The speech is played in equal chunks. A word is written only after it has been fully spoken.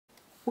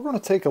We're going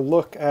to take a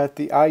look at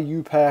the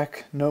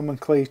IUPAC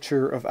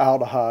nomenclature of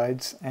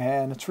aldehydes,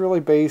 and it's really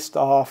based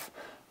off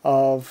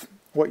of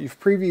what you've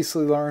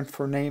previously learned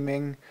for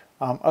naming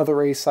other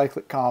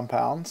acyclic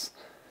compounds.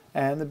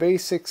 And the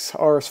basics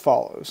are as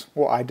follows.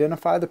 We'll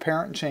identify the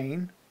parent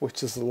chain,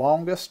 which is the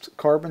longest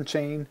carbon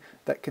chain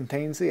that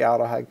contains the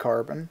aldehyde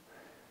carbon.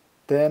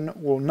 Then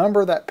we'll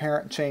number that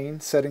parent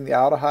chain, setting the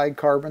aldehyde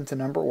carbon to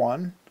number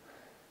 1.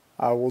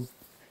 We'll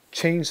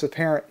change the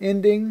parent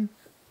ending.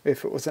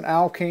 If it was an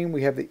alkane,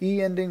 we have the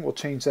E ending. We'll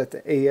change that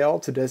to AL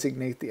to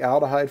designate the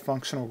aldehyde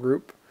functional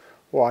group.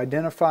 We'll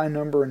identify,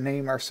 number, and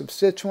name our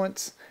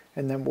substituents,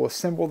 and then we'll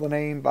assemble the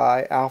name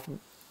by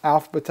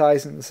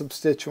alphabetizing the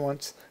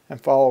substituents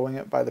and following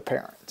it by the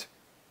parent.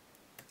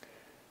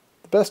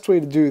 The best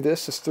way to do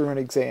this is through an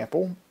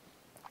example.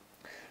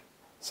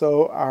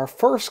 So our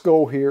first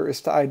goal here is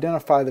to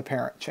identify the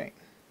parent chain.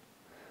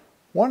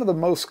 One of the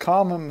most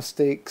common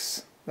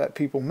mistakes that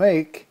people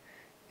make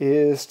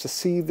is to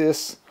see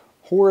this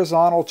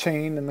horizontal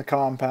chain in the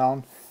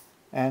compound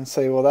and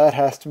say, well, that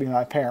has to be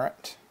my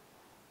parent.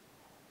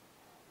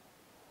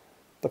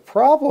 The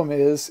problem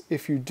is,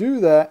 if you do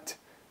that,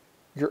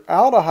 your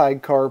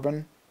aldehyde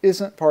carbon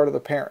isn't part of the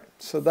parent,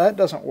 so that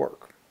doesn't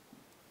work.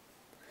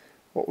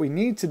 What we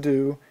need to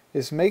do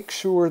is make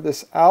sure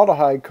this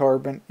aldehyde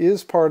carbon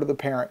is part of the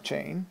parent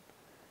chain.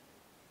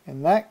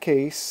 In that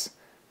case,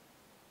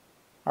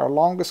 our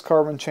longest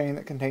carbon chain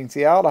that contains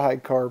the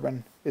aldehyde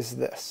carbon is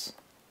this.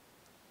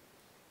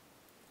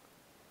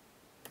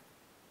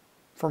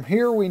 From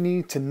here we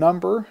need to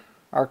number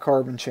our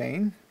carbon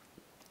chain,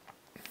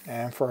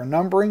 and for our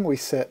numbering we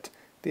set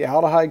the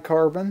aldehyde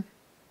carbon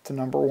to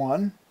number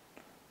 1,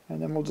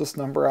 and then we'll just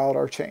number out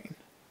our chain.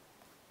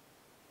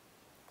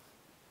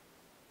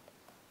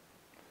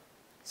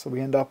 So we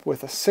end up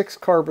with a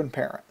 6-carbon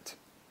parent.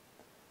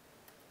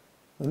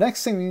 The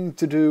next thing we need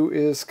to do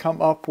is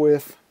come up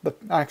with the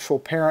actual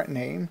parent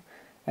name,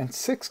 and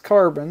 6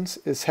 carbons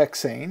is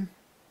hexane.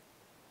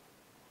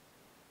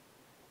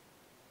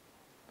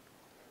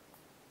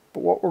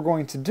 But what we're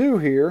going to do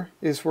here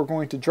is we're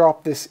going to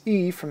drop this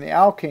E from the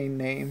alkane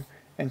name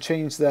and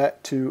change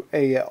that to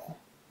Al.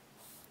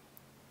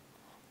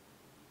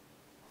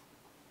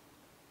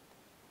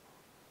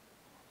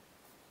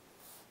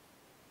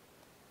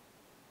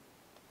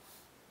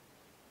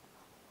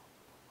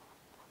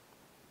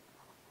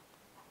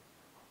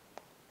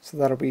 So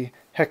that'll be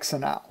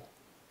hexanal.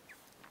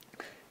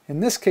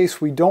 In this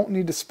case, we don't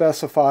need to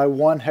specify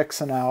 1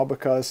 hexanal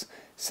because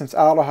since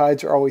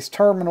aldehydes are always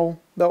terminal,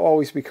 they'll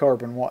always be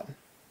carbon 1.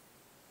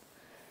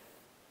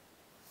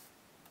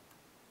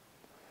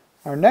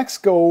 Our next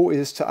goal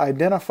is to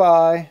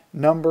identify,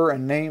 number,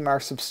 and name our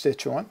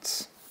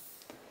substituents.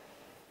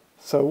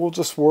 So we'll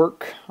just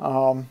work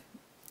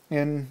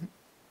in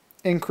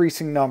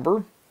increasing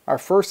number. Our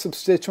first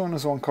substituent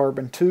is on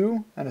carbon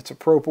 2, and it's a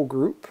propyl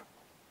group.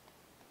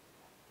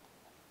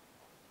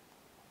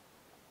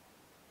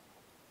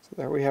 So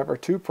there we have our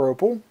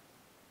 2-propyl.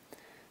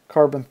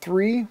 Carbon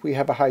 3, we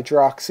have a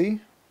hydroxy.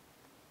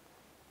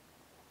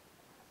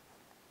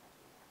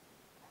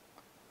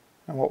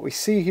 And what we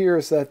see here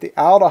is that the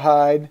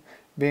aldehyde,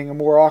 being a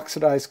more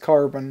oxidized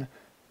carbon,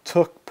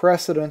 took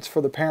precedence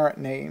for the parent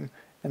name,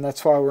 and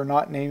that's why we're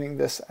not naming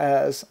this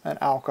as an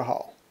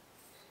alcohol.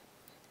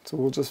 So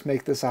we'll just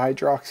make this a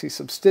hydroxy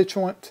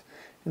substituent,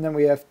 and then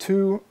we have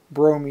 2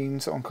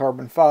 bromines on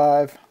carbon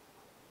 5.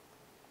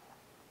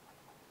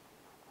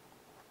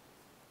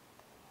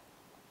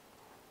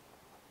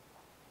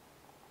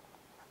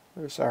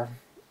 There's our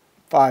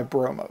 5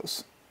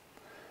 bromos.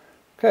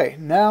 Okay,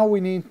 now we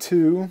need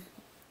to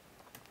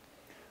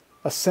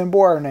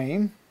assemble our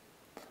name,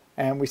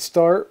 and we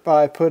start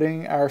by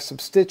putting our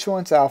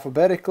substituents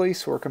alphabetically,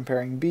 so we're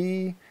comparing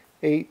B,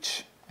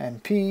 H,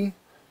 and P.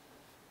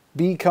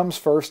 B comes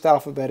first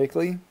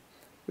alphabetically.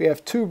 We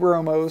have 2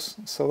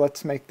 bromos, so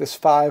let's make this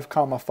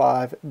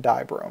 5,5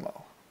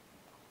 dibromo.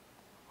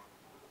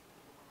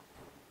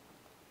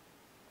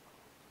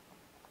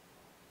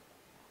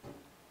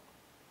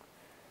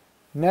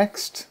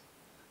 Next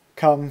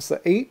comes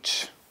the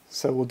H,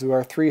 so we'll do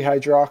our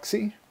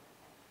 3-hydroxy.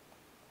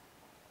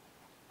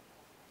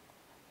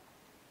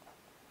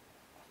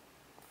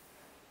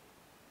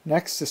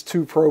 Next is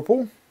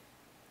 2-propyl.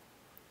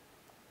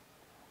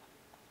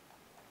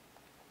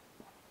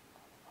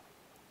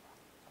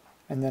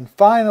 And then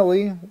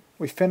finally,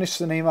 we finish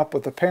the name up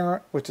with the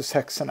parent, which is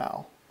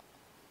hexanal.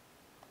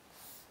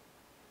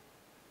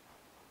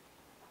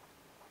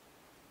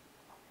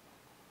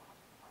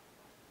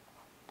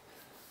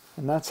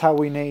 And that's how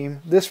we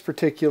name this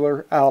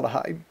particular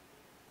aldehyde.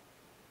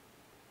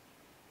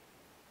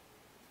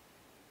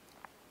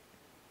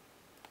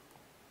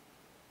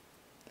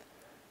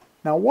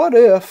 Now what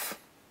if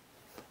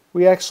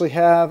we actually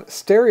have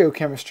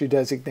stereochemistry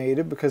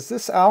designated, because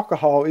this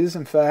alcohol is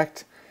in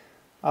fact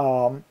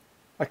a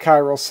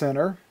chiral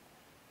center,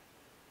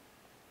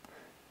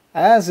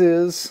 as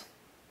is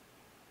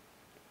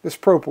this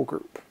propyl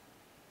group.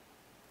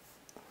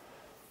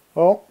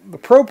 Well, the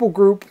propyl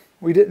group,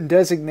 we didn't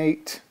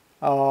designate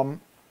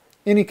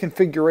any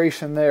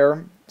configuration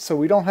there, so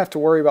we don't have to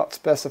worry about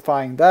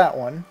specifying that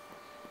one.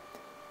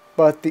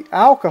 But the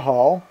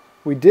alcohol,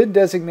 we did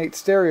designate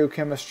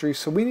stereochemistry,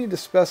 so we need to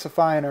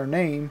specify in our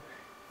name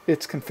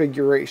its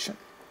configuration.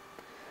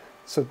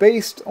 So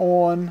based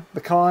on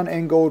the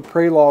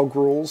Kahn-Ingold-Prelog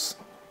rules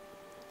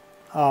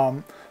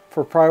for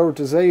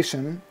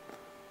prioritization,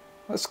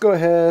 let's go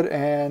ahead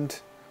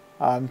and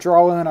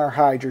draw in our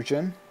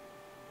hydrogen.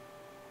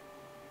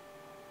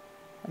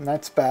 And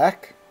that's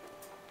back.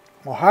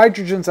 Well,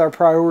 hydrogen's our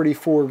priority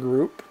 4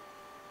 group.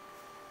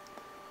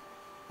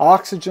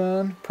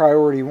 Oxygen,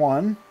 priority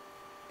 1.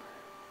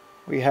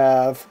 We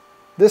have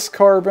this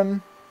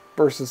carbon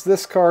versus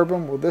this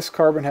carbon. Well, this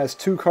carbon has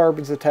 2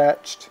 carbons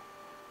attached.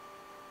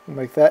 We'll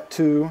make that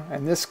 2.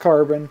 And this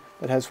carbon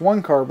that has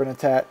 1 carbon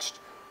attached,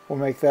 we'll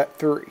make that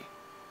 3.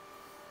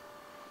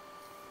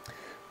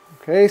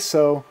 Okay,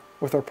 so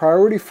with our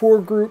priority 4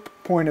 group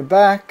pointed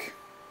back,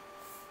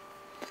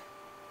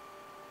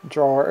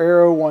 draw our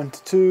arrow 1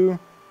 to 2,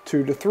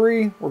 2 to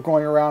 3. We're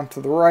going around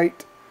to the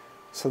right.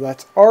 So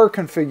that's our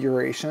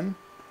configuration.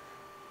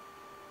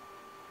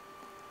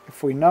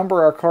 If we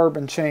number our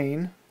carbon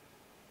chain,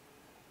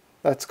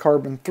 that's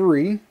carbon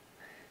 3.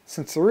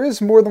 Since there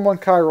is more than one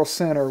chiral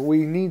center,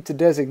 we need to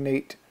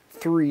designate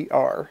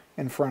 3R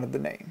in front of the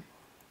name.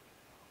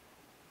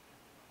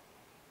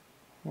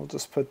 We'll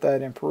just put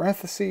that in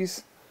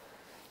parentheses.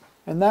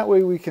 And that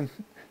way we can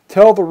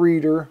tell the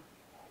reader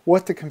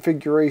what the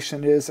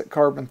configuration is at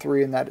carbon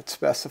 3 and that it's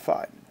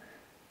specified.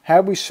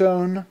 Had we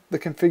shown the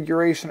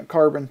configuration at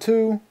carbon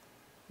 2,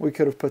 we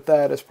could have put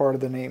that as part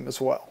of the name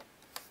as well.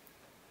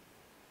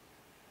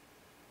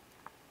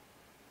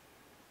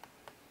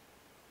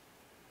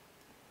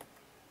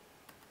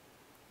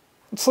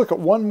 Let's look at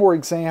one more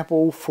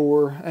example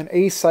for an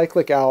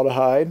acyclic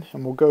aldehyde,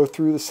 and we'll go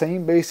through the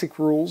same basic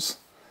rules.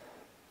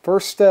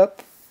 First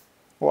step,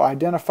 we'll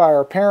identify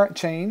our parent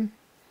chain,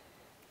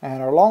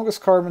 and our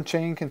longest carbon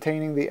chain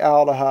containing the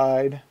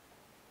aldehyde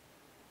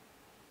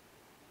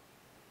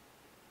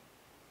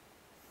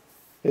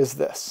is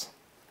this.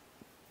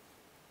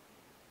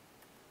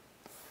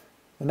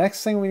 The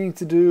next thing we need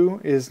to do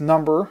is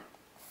number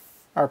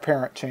our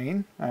parent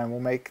chain, and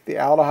we'll make the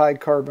aldehyde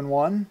carbon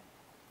 1.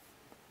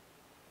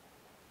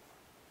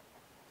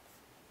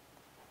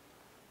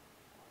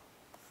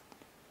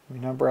 We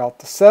number out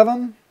to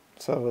 7,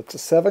 so it's a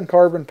 7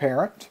 carbon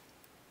parent.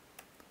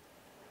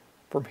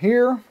 From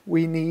here,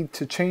 we need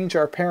to change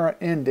our parent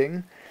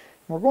ending.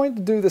 We're going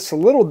to do this a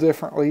little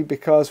differently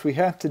because we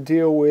have to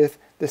deal with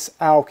this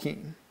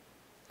alkene.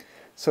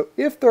 So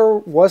if there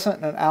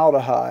wasn't an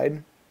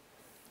aldehyde,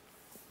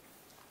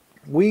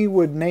 we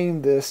would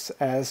name this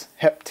as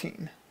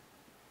heptene.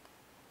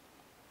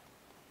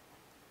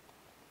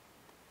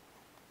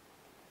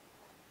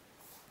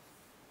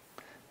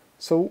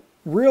 So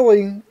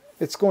really,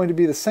 it's going to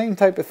be the same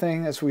type of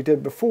thing as we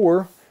did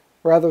before.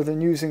 Rather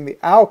than using the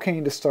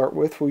alkane to start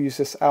with, we'll use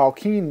this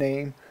alkene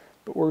name,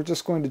 but we're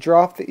just going to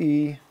drop the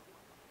E,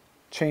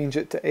 change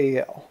it to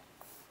Al.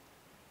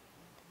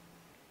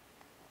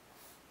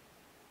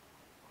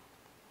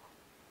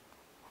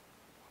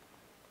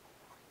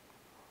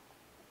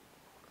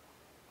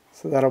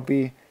 So that'll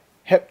be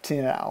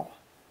heptenal.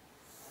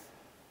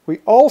 We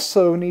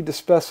also need to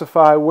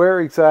specify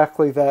where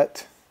exactly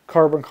that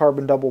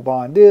carbon-carbon double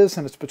bond is,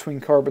 and it's between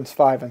carbons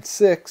 5 and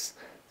 6,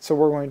 so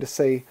we're going to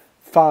say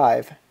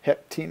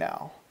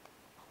 5-heptenal.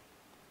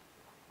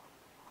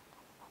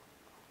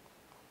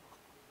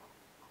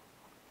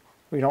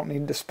 We don't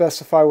need to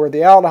specify where the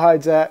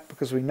aldehyde's at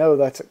because we know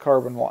that's at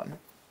carbon 1.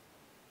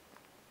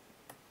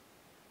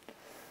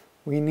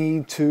 We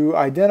need to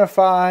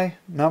identify,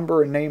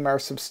 number, and name our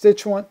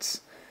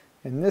substituents.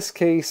 In this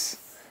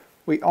case,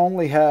 we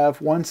only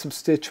have one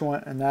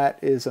substituent, and that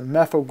is a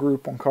methyl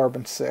group on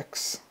carbon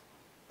 6.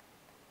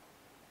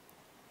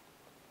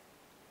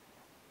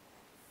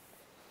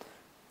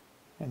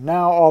 And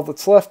now all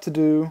that's left to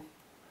do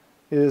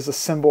is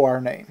assemble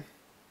our name.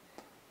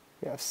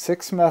 We have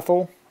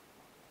 6-methyl,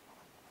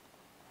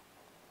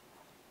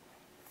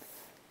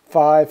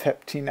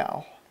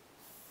 5-heptenal.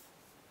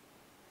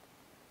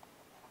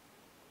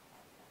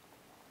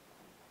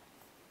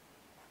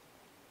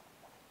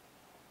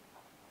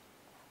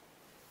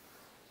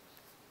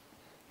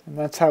 And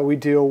that's how we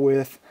deal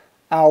with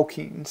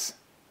alkenes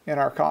in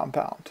our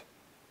compound.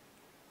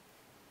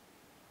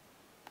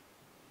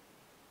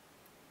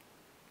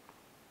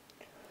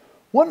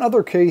 One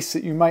other case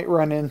that you might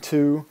run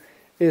into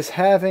is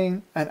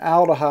having an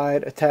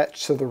aldehyde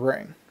attached to the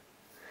ring.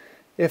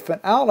 If an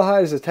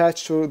aldehyde is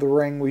attached to the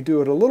ring, we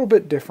do it a little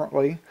bit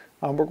differently.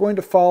 We're going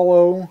to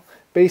follow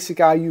basic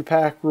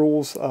IUPAC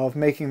rules of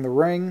making the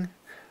ring,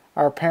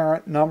 our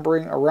parent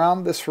numbering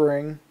around this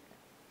ring.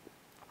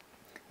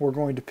 We're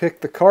going to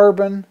pick the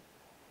carbon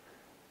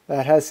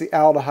that has the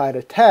aldehyde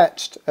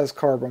attached as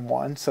carbon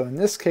 1. So in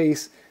this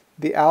case,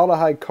 the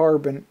aldehyde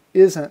carbon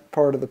isn't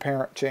part of the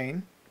parent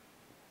chain.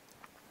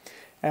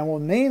 And we'll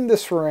name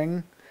this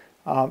ring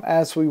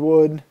as we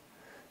would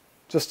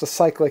just a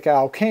cyclic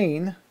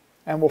alkane,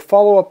 and we'll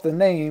follow up the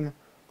name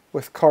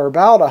with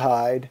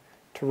carbaldehyde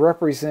to to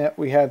represent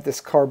we have this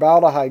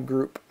carbaldehyde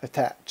group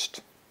attached.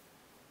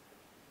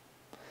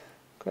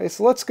 Okay,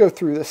 so let's go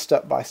through this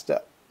step by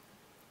step.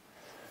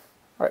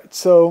 Alright,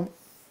 so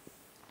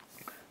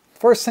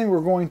first thing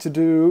we're going to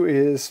do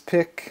is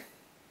pick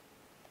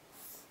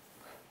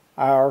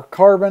our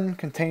carbon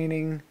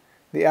containing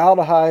the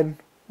aldehyde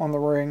on the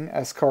ring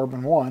as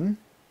carbon 1.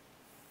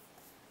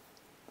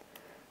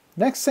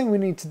 Next thing we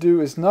need to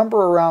do is number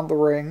around the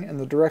ring in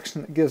the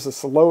direction that gives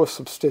us the lowest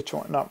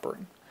substituent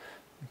numbering.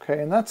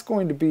 Okay, and that's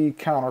going to be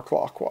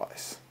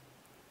counterclockwise.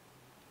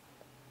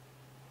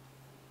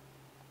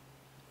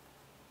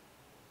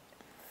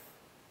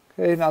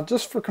 Okay, now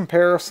just for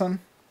comparison,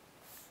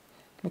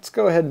 let's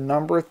go ahead and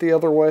number it the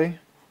other way.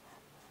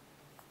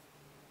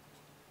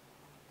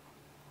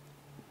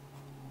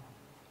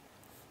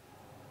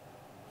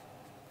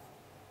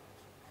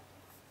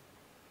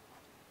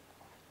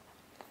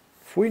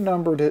 If we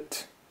numbered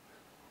it,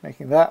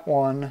 making that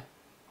one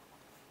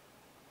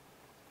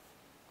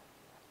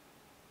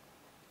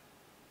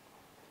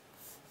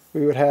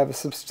we would have a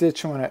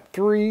substituent at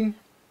 3,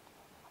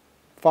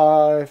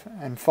 5,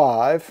 and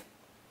 5,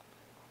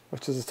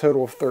 which is a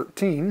total of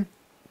 13,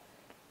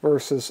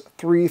 versus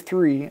 3,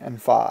 3,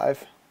 and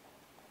 5,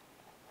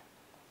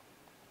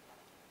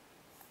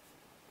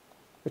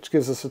 which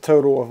gives us a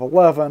total of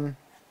 11,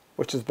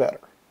 which is better.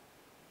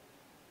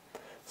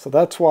 So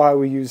that's why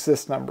we use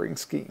this numbering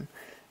scheme.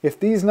 If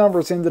these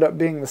numbers ended up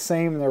being the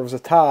same and there was a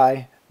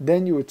tie,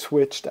 then you would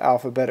switch to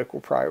alphabetical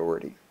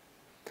priority.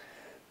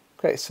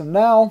 Okay, so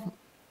now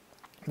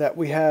that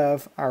we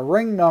have our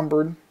ring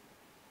numbered,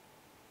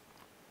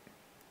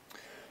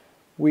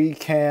 we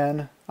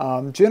can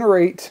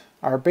generate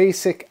our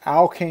basic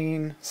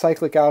alkane,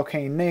 cyclic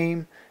alkane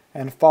name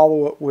and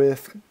follow it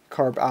with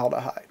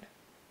carbaldehyde.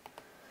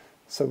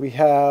 So we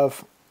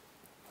have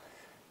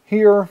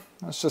here,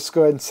 let's just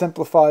go ahead and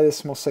simplify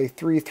this and we'll say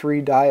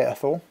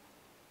 3,3-diethyl.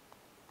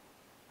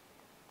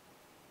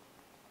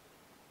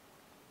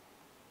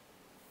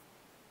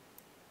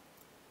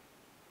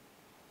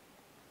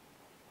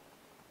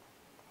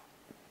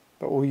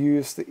 But we'll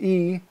use the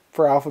E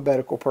for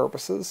alphabetical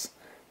purposes,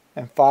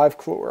 and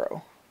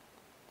 5-chloro.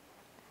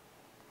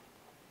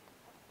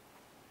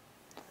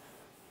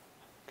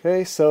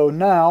 Okay, so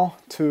now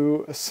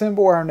to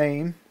assemble our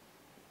name,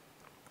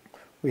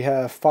 we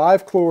have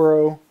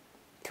 5-chloro,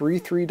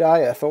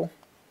 3,3-diethyl,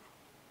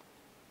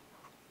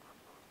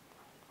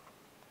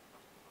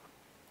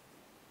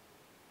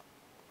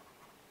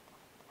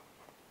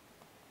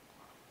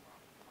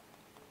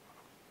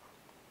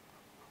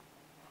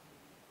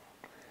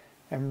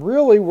 and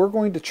really we're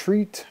going to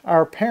treat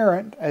our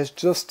parent as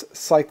just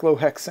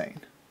cyclohexane.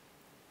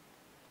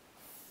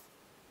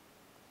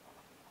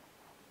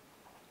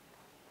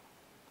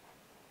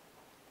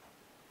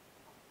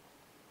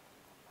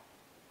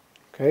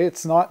 Okay,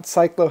 it's not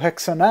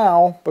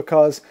cyclohexanal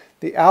because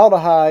the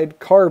aldehyde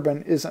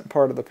carbon isn't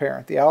part of the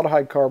parent. The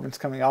aldehyde carbon's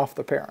coming off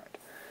the parent.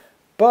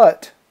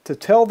 But to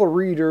tell the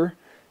reader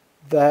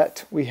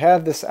that we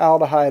have this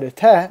aldehyde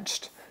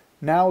attached,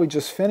 now we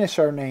just finish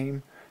our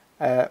name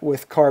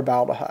with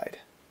carbaldehyde.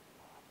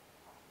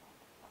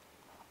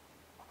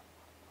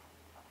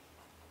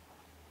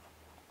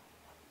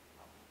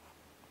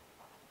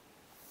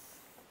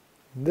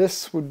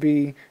 This would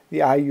be the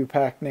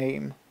IUPAC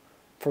name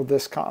for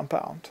this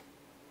compound.